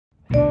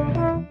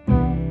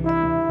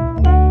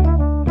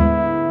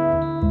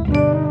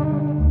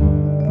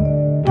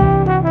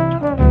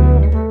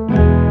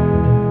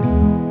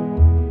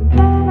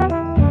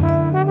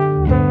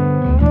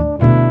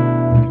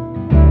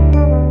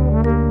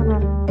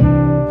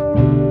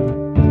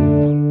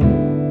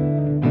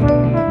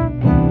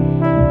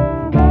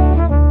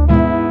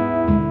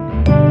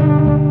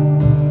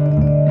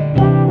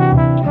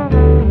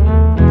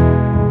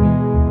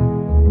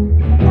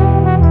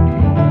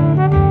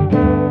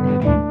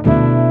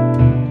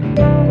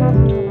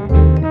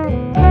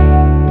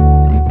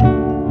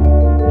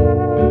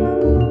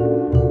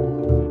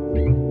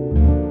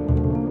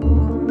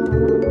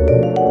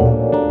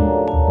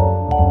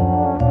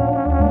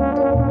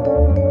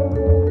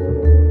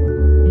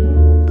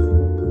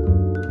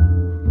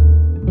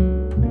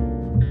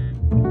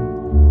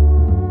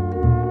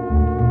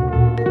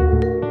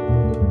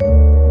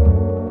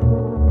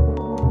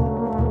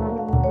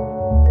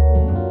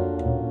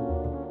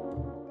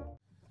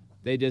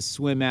They just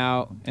swim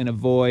out and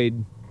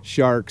avoid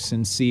sharks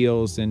and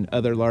seals and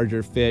other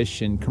larger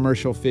fish and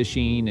commercial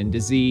fishing and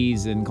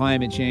disease and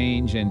climate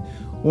change and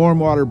warm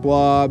water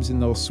blobs,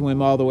 and they'll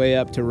swim all the way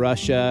up to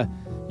Russia,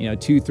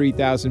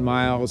 2,000-3,000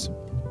 miles,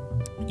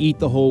 eat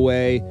the whole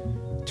way,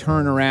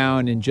 turn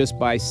around, and just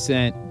by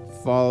scent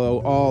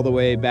follow all the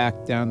way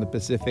back down the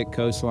Pacific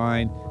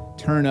coastline,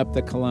 turn up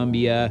the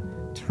Columbia,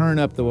 turn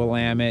up the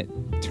Willamette,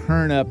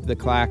 turn up the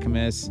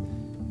Clackamas.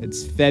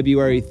 It's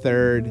February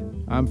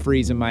 3rd. I'm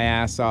freezing my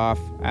ass off.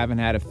 I haven't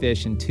had a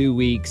fish in 2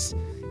 weeks.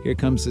 Here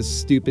comes this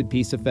stupid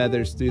piece of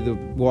feathers through the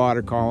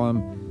water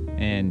column,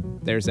 and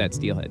there's that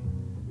steelhead.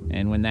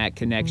 And when that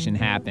connection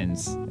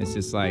happens, it's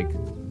just like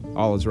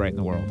all is right in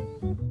the world.